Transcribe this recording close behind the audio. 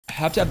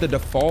have to have the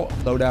default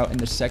loadout in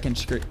the second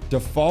screen.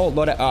 Default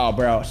loadout. Oh,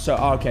 bro. So,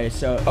 okay.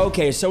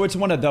 So it's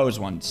one of those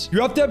ones.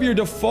 You have to have your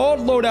default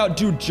loadout.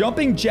 Do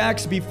jumping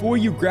jacks before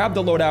you grab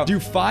the loadout. Do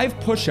 5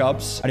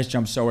 push-ups. I just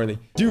jumped so early.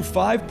 Do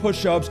 5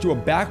 push-ups. Do a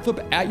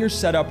backflip at your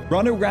setup.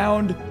 Run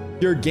around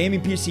your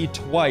gaming PC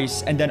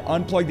twice. And then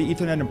unplug the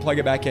Ethernet and plug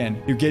it back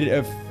in. You get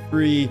a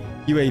free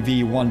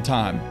UAV one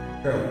time.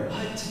 Bro,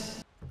 what?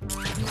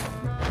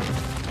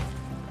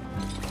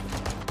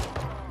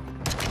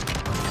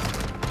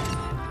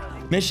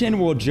 Mission,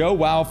 will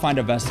JoeWo find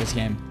a vest this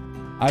game?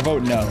 I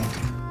vote no.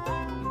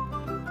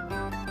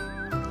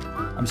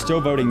 I'm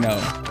still voting no.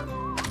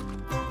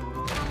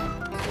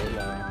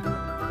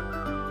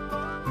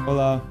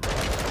 Hola.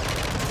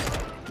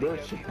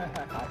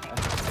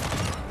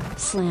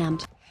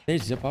 Slammed. They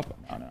zip up?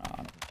 No.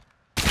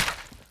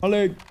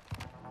 Hola.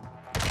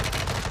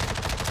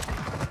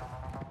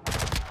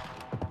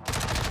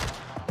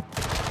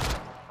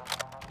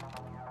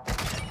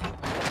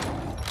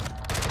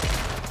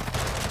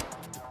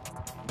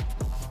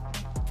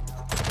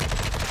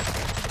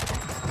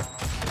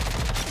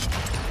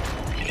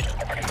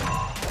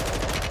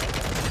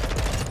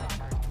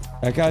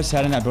 That guy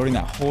sat in that building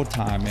that whole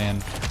time,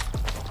 man.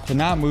 To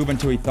not move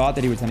until he thought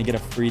that he was going to get a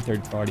free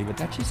third party, but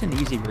that's just an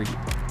easy read.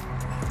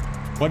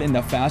 What in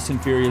the Fast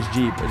and Furious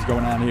Jeep is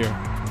going on here?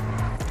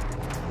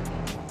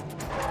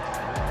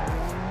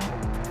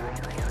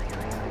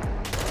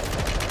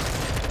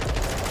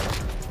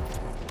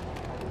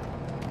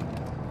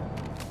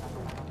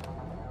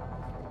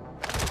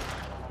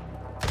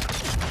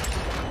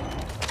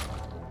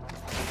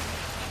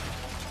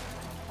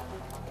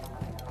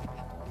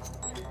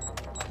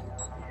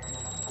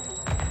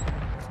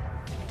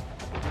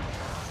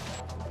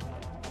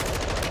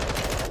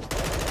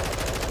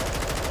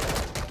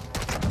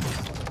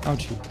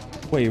 Ouch.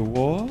 Wait,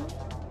 what?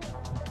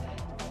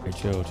 Okay,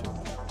 chill.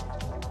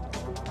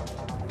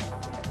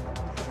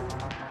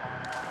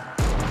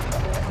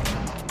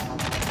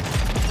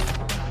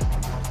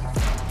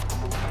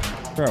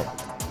 Bro.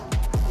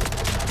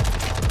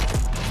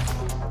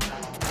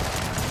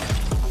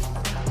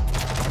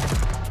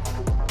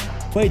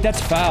 Wait,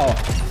 that's foul.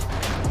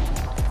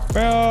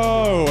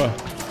 Bro.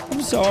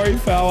 I'm sorry,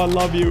 foul. I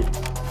love you.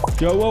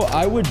 JoeWo,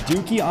 I would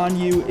dookie on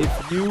you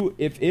if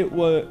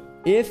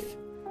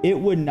it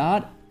would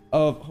not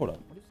have, hold on,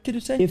 what did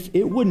it say? If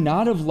it would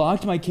not have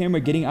locked my camera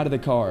getting out of the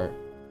car.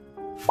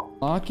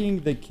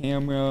 Locking the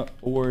camera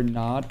or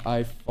not,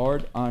 I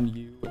fart on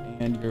you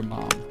and your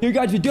mom. Here,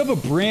 guys, we do have a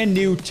brand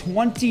new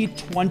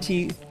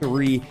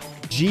 2023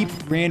 Jeep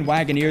Grand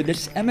Wagoneer.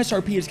 This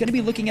MSRP is going to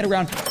be looking at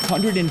around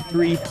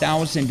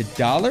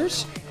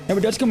 $103,000. Now,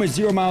 it does come with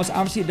 0 miles.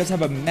 Obviously, it does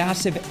have a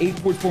massive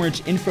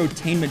 8.4-inch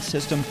infotainment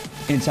system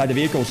inside the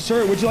vehicle.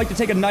 Sir, would you like to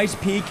take a nice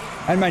peek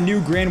at my new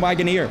Grand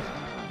Wagoneer?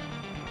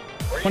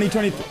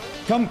 2023.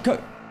 Come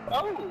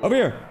over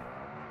here.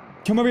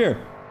 Come over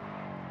here.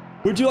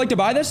 Would you like to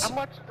buy this? How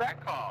much does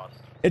that cost?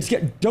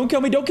 Don't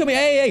kill me. Don't kill me.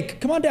 Hey,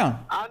 come on down.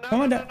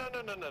 Come on down. No.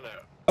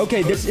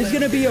 Okay, this is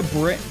gonna be a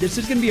brand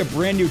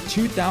new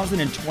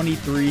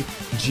 2023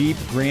 Jeep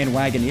Grand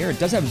Wagoneer. It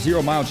does have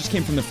 0 miles. Just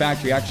came from the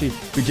factory. Actually,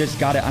 we just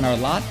got it on our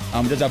lot.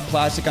 It does have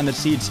plastic on the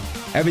seats.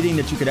 Everything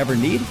that you could ever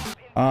need.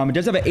 It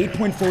does have an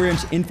 8.4-inch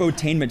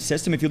infotainment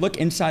system. If you look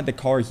inside the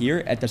car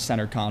here at the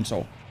center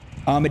console.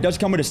 It does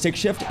come with a stick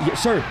shift.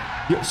 Sir,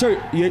 you have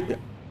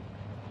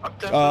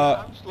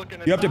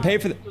to pay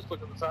for the...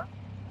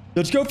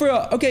 Let's go for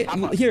a... Okay,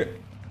 here.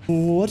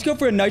 Let's go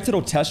for a nice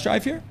little test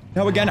drive here.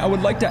 Now, again, I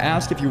would like to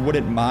ask if you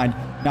wouldn't mind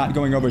not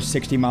going over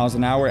 60 miles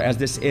an hour, as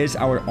this is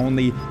our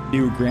only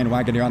new Grand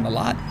Wagoneer on the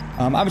lot.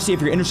 Obviously, if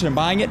you're interested in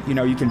buying it, you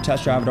know, you can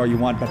test drive it all you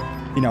want, but,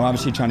 you know,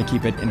 obviously trying to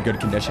keep it in good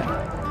condition.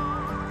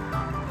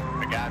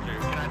 I got you.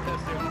 Can I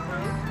test it on the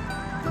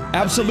road?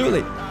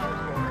 Absolutely.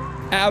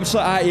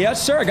 Absolutely.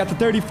 Yes, sir. I got the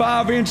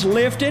 35-inch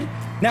lifted.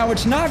 Now,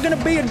 it's not going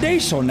to be a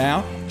diesel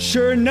now.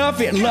 Sure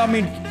enough, you know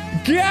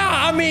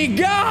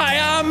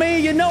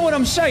what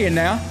I'm saying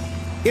now.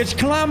 It's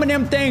climbing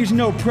them things,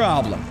 no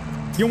problem.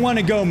 You want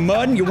to go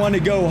mudding, you want to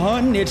go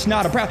hunting, it's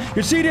not a problem.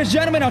 You see this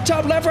gentleman on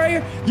top left right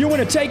here? You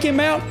want to take him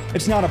out?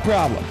 It's not a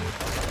problem.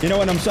 You know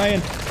what I'm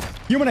saying?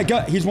 You want to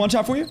go, he's one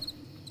shot for you?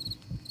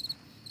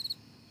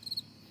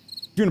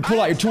 You want to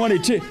pull out your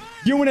 22.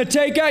 You want to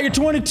take out your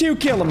 22,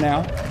 kill him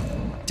now.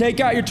 Take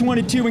out your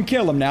 22 and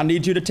kill him now. I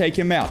need you to take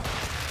him out.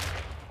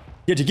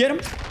 Did you get him?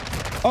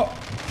 Oh,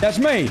 that's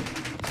me.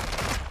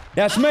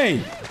 That's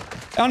me.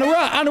 On the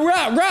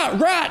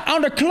right,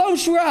 on the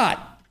close right.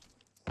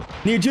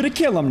 Need you to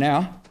kill him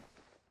now.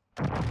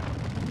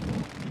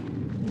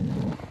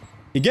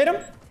 You get him?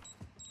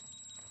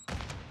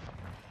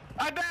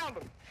 I downed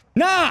him.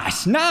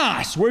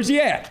 Nice. Where's he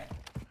at?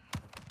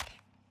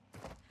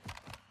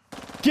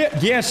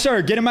 Yes,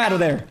 sir. Get him out of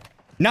there.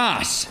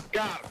 Nice.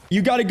 Got him.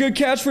 You got a good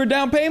cash for a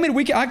down payment?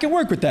 I can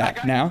work with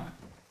that now.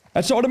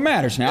 That's all that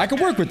matters now. I can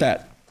work with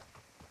that.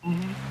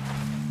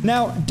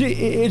 Now,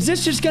 is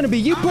this just going to be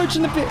you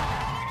pushing the pit?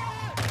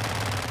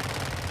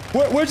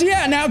 Where's he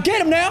at now?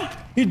 Get him now.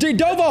 He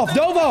dove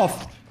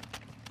off.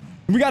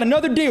 We got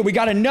another deer. We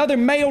got another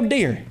male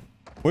deer.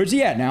 Where's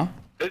he at now?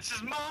 This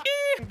is my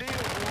deal, boy.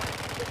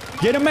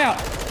 Get him out.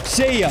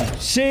 See ya.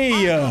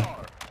 See ya.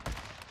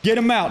 Get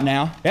him out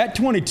now. At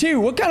 22.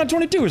 What kind of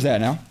 22 is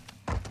that now?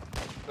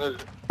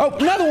 Oh,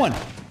 another one.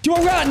 To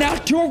a right now.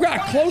 To a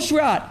right. Close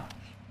right.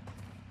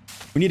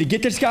 We need to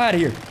get this guy out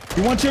of here.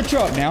 He wants your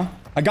truck now.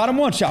 I got him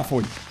one shot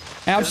for you.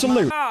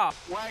 Absolute.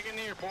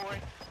 Wagoneer, boy.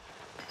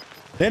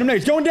 Let him know.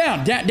 He's going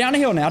down. Down the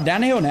hill now.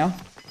 Down the hill now.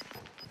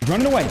 He's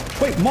running away.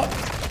 Wait, what?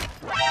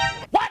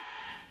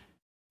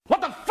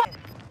 What the fuck?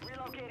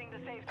 Relocating the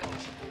safe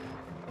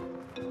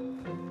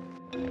zone.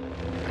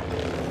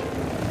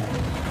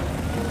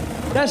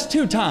 That's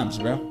 2 times,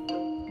 bro.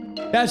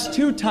 That's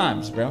 2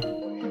 times, bro.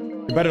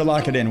 You better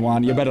lock it in,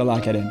 Juan. You better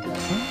lock it in.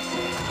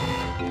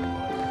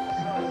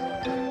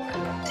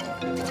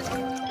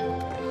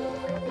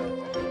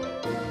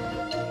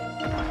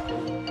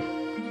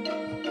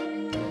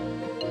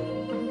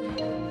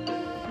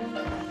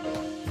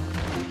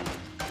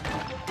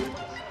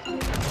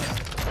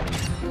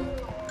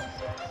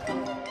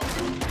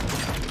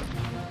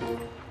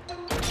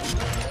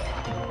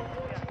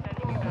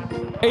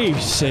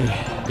 Easy.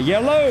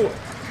 Yellow.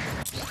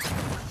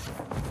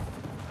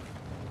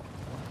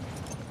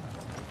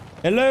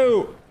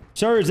 Hello.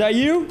 Sir, is that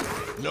you?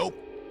 Nope.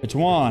 It's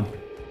Juan.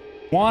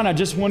 Juan, I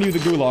just won you the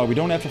gulag. We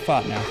don't have to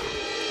fight now.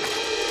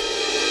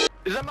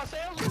 Is that my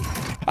salesman?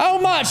 Oh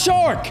my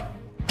shark!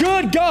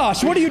 Good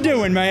gosh, what are you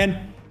doing,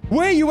 man?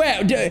 Where you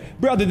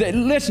at? Brother,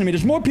 listen to me.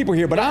 There's more people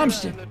here, but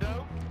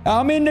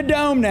I'm in the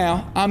dome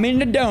now. I'm in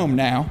the dome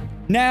now.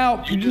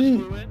 Now, You just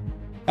flew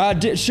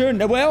in?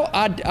 sure. Well,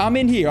 I'm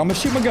in here. I'm gonna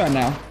shoot my gun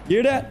now. You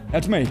hear that?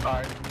 That's me.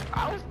 Alright.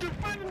 I was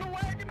defending the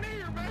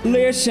Wagoneer, man.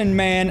 Listen,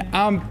 man.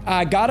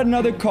 I got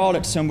another call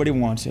that somebody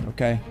wants it.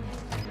 Okay.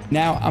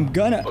 Now I'm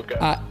gonna.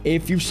 Okay.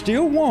 If you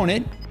still want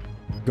it,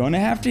 gonna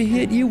have to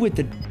hit you with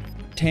the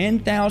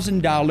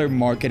 $10,000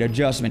 market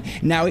adjustment.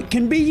 Now it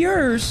can be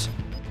yours,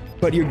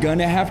 but you're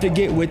gonna have to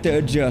get with the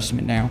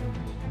adjustment now.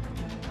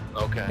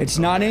 Okay. It's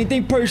not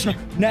anything personal.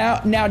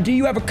 Now, do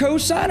you have a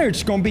cosigner?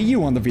 It's gonna be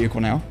you on the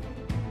vehicle now.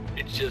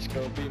 It's just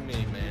gonna be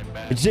me, man.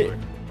 Bad Is it? boy.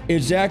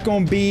 Is that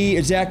gonna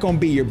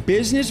be your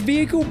business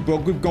vehicle? Or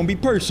gonna be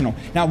personal?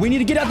 Now we need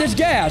to get out this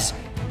gas.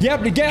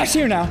 Yep, the gas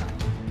here now.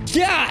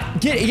 Yeah,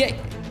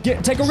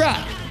 get, take a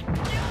right.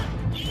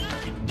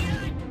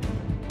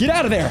 Get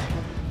out of there.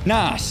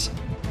 Nice.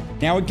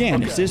 Now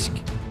again, is this?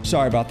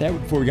 Sorry about that.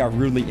 Before we got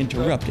rudely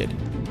interrupted.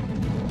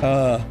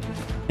 Now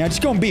it's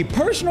gonna be a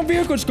personal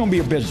vehicle. It's gonna be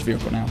a business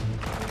vehicle now.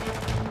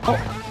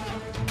 Oh.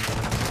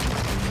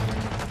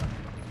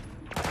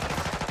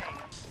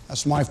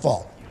 That's my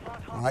fault.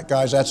 All right,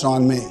 guys, that's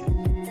on me.